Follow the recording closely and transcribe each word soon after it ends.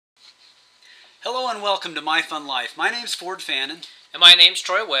Hello and welcome to My Fun Life. My name's Ford Fannin. And my name's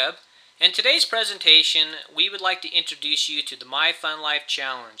Troy Webb. In today's presentation, we would like to introduce you to the My Fun Life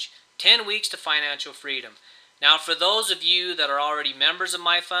Challenge, 10 Weeks to Financial Freedom. Now, for those of you that are already members of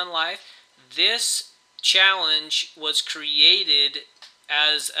My Fun Life, this challenge was created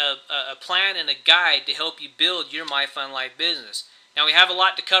as a plan and a guide to help you build your My Fun Life business. Now, we have a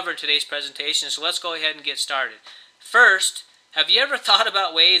lot to cover in today's presentation, so let's go ahead and get started. First, have you ever thought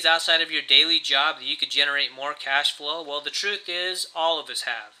about ways outside of your daily job that you could generate more cash flow? Well, the truth is, all of us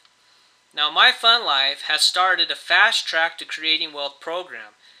have. Now, My Fun Life has started a fast track to creating wealth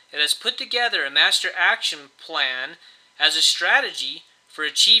program. It has put together a master action plan as a strategy for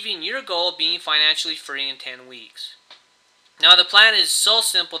achieving your goal of being financially free in 10 weeks. Now, the plan is so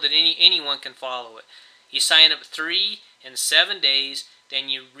simple that anyone can follow it. You sign up 3 and 7 days, then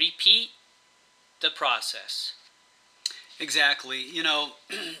you repeat the process. Exactly. You know,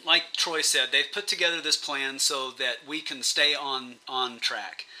 like Troy said, they've put together this plan so that we can stay on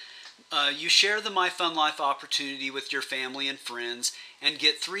track. You share the My Fun Life opportunity with your family and friends and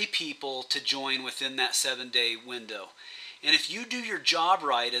get 3 people to join within that 7-day window. And if you do your job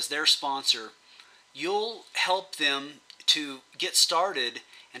right as their sponsor, you'll help them to get started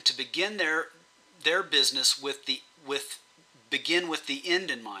and to begin their business begin with the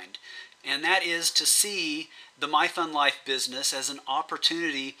end in mind. And that is to see the My Fun Life business as an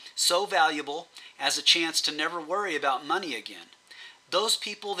opportunity so valuable as a chance to never worry about money again. Those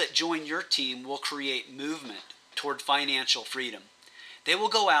people that join your team will create movement toward financial freedom. They will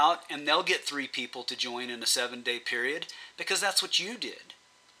go out and they'll get 3 people to join in a 7-day period because that's what you did.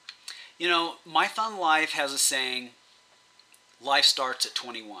 You know, My Fun Life has a saying, life starts at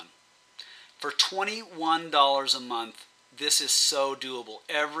 21. For $21 a month, this is so doable.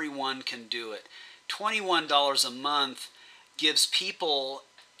 Everyone can do it. $21 a month gives people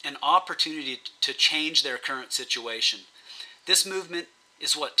an opportunity to change their current situation. This movement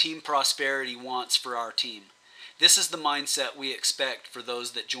is what Team Prosperity wants for our team. This is the mindset we expect for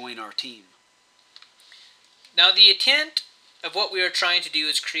those that join our team. Now, the intent of what we are trying to do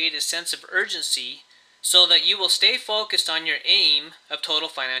is create a sense of urgency so that you will stay focused on your aim of total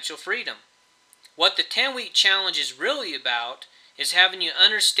financial freedom. What the 10-week challenge is really about is having you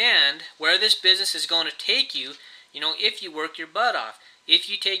understand where this business is going to take you, if you work your butt off. If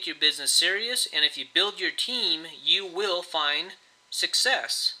you take your business serious and if you build your team, you will find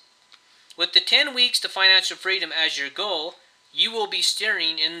success. With the 10 weeks to financial freedom as your goal, you will be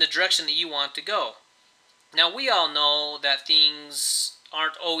steering in the direction that you want to go. Now, we all know that things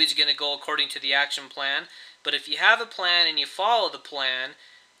aren't always going to go according to the action plan, but if you have a plan and you follow the plan,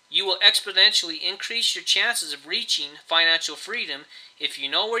 you will exponentially increase your chances of reaching financial freedom if you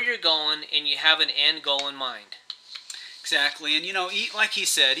know where you're going and you have an end goal in mind. Exactly. And like he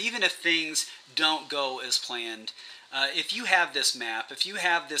said, even if things don't go as planned, if you have this map, if you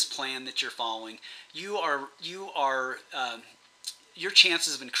have this plan that you're following, your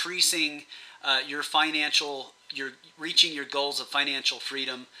chances of increasing your reaching your goals of financial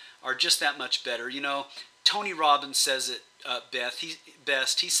freedom are just that much better. Tony Robbins says it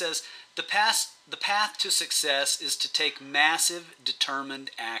best. He says, the path to success is to take massive, determined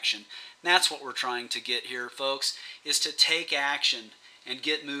action. And that's what we're trying to get here, folks, is to take action and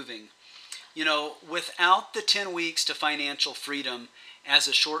get moving. Without the 10 weeks to financial freedom as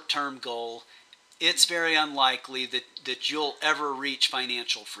a short-term goal, it's very unlikely that you'll ever reach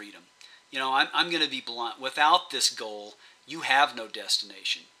financial freedom. I'm going to be blunt. Without this goal, you have no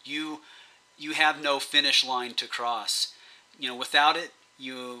destination. You have no finish line to cross. Without it,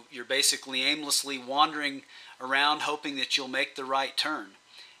 you're basically aimlessly wandering around hoping that you'll make the right turn.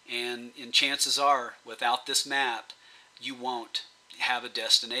 And chances are, without this map, you won't have a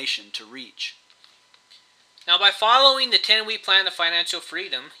destination to reach. Now, by following the 10-week plan to financial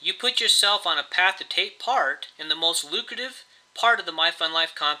freedom, you put yourself on a path to take part in the most lucrative part of the My Fun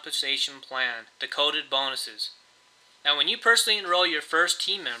Life compensation plan, the coded bonuses. Now, when you personally enroll your first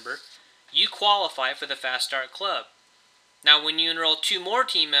team member, you qualify for the Fast Start Club. Now, when you enroll 2 more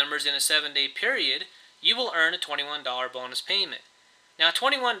team members in a 7-day period, you will earn a $21 bonus payment. Now,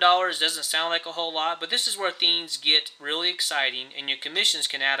 $21 doesn't sound like a whole lot, but this is where things get really exciting and your commissions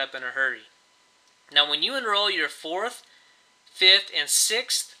can add up in a hurry. Now, when you enroll your 4th, 5th, and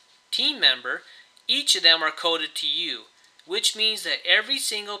 6th team member, each of them are coded to you, which means that every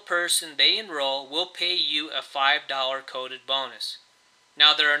single person they enroll will pay you a $5 coded bonus.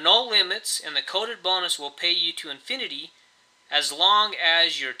 Now, there are no limits, and the coded bonus will pay you to infinity as long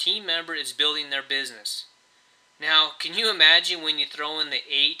as your team member is building their business. Now, can you imagine when you throw in the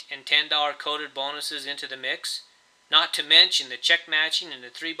 $8 and $10 coded bonuses into the mix? not to mention the check matching and the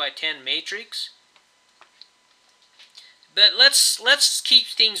 3x10 matrix. But let's keep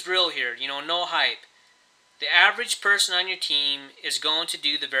things real here, no hype. The average person on your team is going to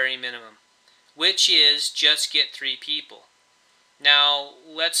do the very minimum, which is just get 3 people. Now,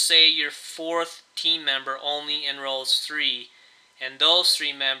 let's say your 4th team member only enrolls 3, and those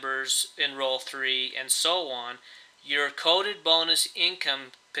 3 members enroll 3, and so on. Your coded bonus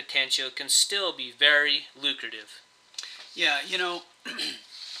income potential can still be very lucrative. Yeah,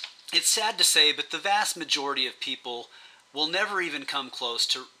 it's sad to say, but the vast majority of people will never even come close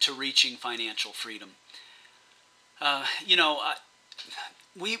to reaching financial freedom.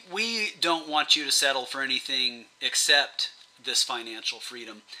 We don't want you to settle for anything except this financial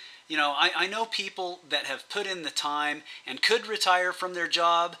freedom. I know people that have put in the time and could retire from their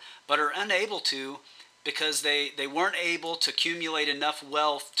job, but are unable to because they weren't able to accumulate enough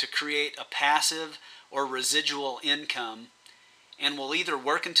wealth to create a passive or residual income, and will either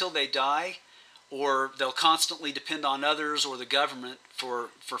work until they die, or they'll constantly depend on others or the government for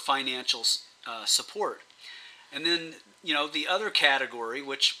financial support. And then, the other category,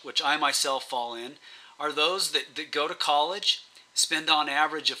 which I myself fall in, are those that go to college, spend on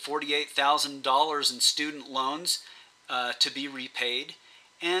average of $48,000 in student loans to be repaid.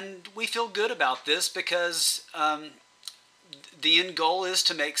 And we feel good about this because the end goal is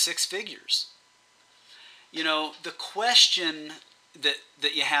to make 6 figures. The question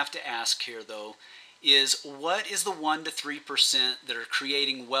that you have to ask here, though, is what is the 1 to 3% that are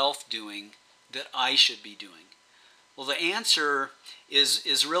creating wealth doing that I should be doing? Well, the answer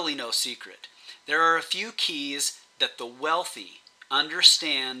is really no secret. There are a few keys that the wealthy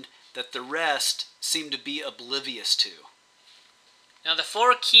understand that the rest seem to be oblivious to. Now, the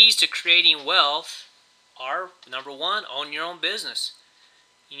 4 keys to creating wealth are, number 1, own your own business.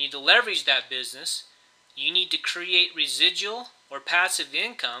 You need to leverage that business. You need to create residual or passive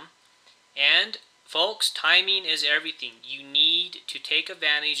income. And, folks, timing is everything. You need to take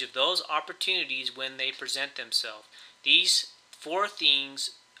advantage of those opportunities when they present themselves. These 4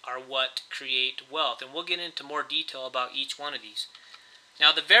 things are what create wealth. And we'll get into more detail about each one of these.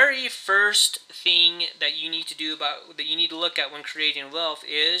 Now, the very first thing that you need to look at when creating wealth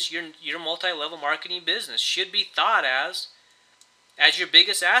is your multi-level marketing business should be thought as your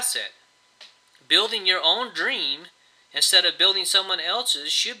biggest asset. Building your own dream instead of building someone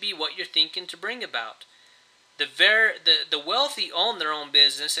else's should be what you're thinking to bring about. The wealthy own their own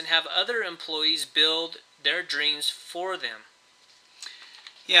business and have other employees build their dreams for them.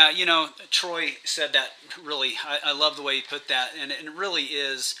 Yeah, Troy said that really. I love the way he put that, and it really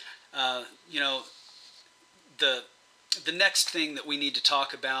is, the next thing that we need to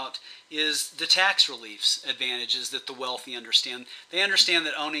talk about is the tax reliefs advantages that the wealthy understand. They understand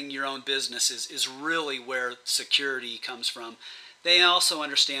that owning your own business is really where security comes from. They also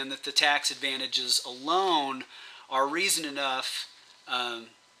understand that the tax advantages alone are reason enough to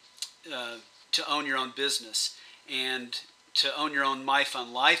own your own business and to own your own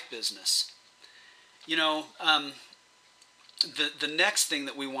MyFunLife business. The next thing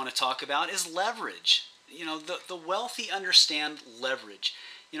that we want to talk about is leverage. The wealthy understand leverage.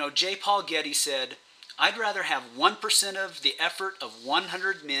 J. Paul Getty said, "I'd rather have 1% of the effort of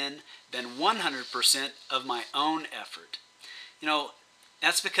 100 men than 100% of my own effort."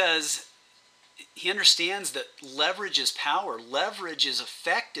 That's because he understands that leverage is power. Leverage is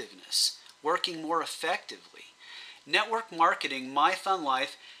effectiveness, working more effectively. Network marketing,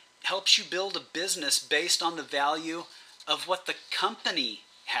 MyFunLife, helps you build a business based on the value of what the company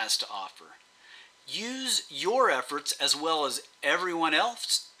has to offer. Use your efforts as well as everyone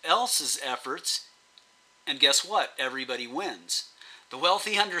else's efforts, and guess what? Everybody wins. The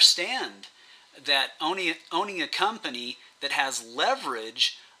wealthy understand that owning a company that has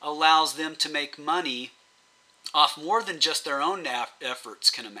leverage allows them to make money off more than just their own efforts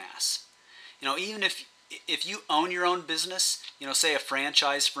can amass. Even if you own your own business, say a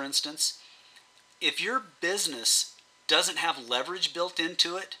franchise, for instance, if your business doesn't have leverage built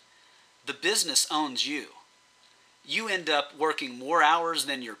into it, the business owns you. You end up working more hours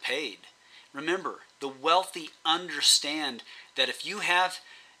than you're paid. Remember, the wealthy understand that if you have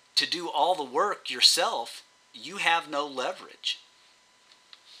to do all the work yourself, you have no leverage.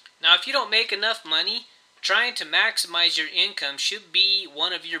 Now, if you don't make enough money, trying to maximize your income should be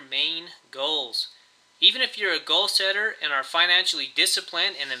one of your main goals. Even if you're a goal setter and are financially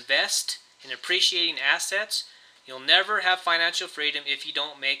disciplined and invest in appreciating assets, you'll never have financial freedom if you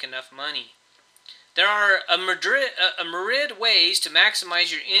don't make enough money. There are a myriad ways to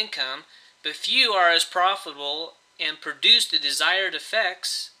maximize your income, but few are as profitable and produce the desired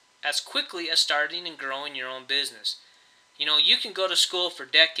effects as quickly as starting and growing your own business. You know, you can go to school for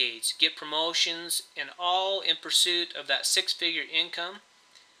decades, get promotions, and all in pursuit of that six-figure income.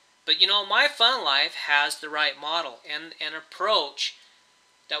 But you know, My Fun Life has the right model and an approach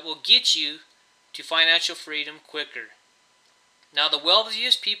that will get you to financial freedom quicker. Now, the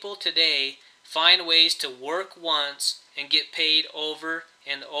wealthiest people today find ways to work once and get paid over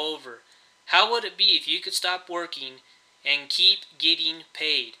and over. How would it be if you could stop working and keep getting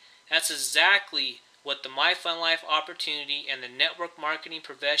paid? That's exactly what the My Fun Life opportunity and the network marketing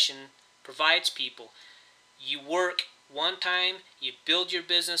profession provides people. You work one time, you build your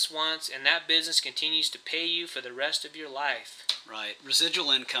business once, and that business continues to pay you for the rest of your life. Right.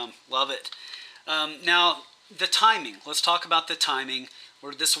 Residual income. Love it. Now, the timing. Let's talk about the timing.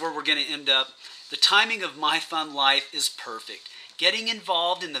 This is where we're going to end up. The timing of My Fun Life is perfect. Getting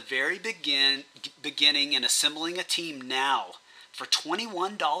involved in the very beginning and assembling a team now for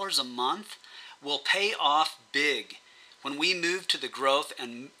 $21 a month will pay off big when we move to the growth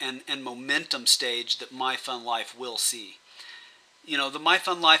and momentum stage that My Fun Life will see. You know, the My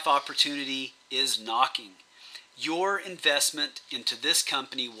Fun Life opportunity is knocking. Your investment into this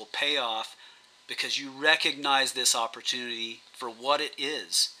company will pay off because you recognize this opportunity for what it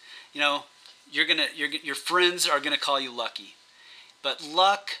is. You know, your friends are gonna call you lucky, but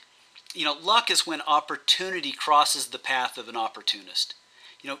luck is when opportunity crosses the path of an opportunist.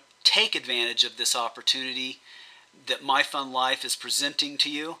 You know, take advantage of this opportunity that My Fun Life is presenting to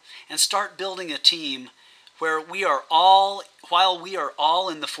you and start building a team where while we are all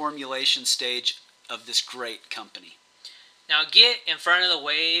in the formulation stage of this great company. Now get in front of the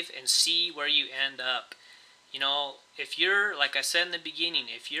wave and see where you end up. You know, if you're, like I said in the beginning,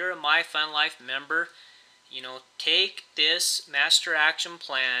 if you're a My Fun Life member, you know, take this master action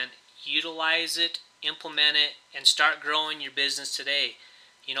plan, utilize it, implement it, and start growing your business today.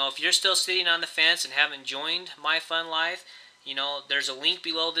 You know, if you're still sitting on the fence and haven't joined My Fun Life, you know, there's a link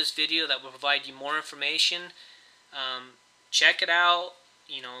below this video that will provide you more information. Check it out.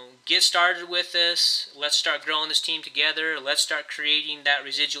 You know, get started with this. Let's start growing this team together. Let's start creating that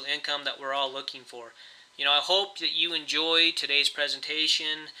residual income that we're all looking for. You know, I hope that you enjoyed today's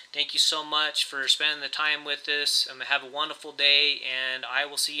presentation. Thank you so much for spending the time with us. Have a wonderful day, and I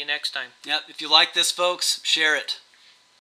will see you next time. Yep, if you like this, folks, share it.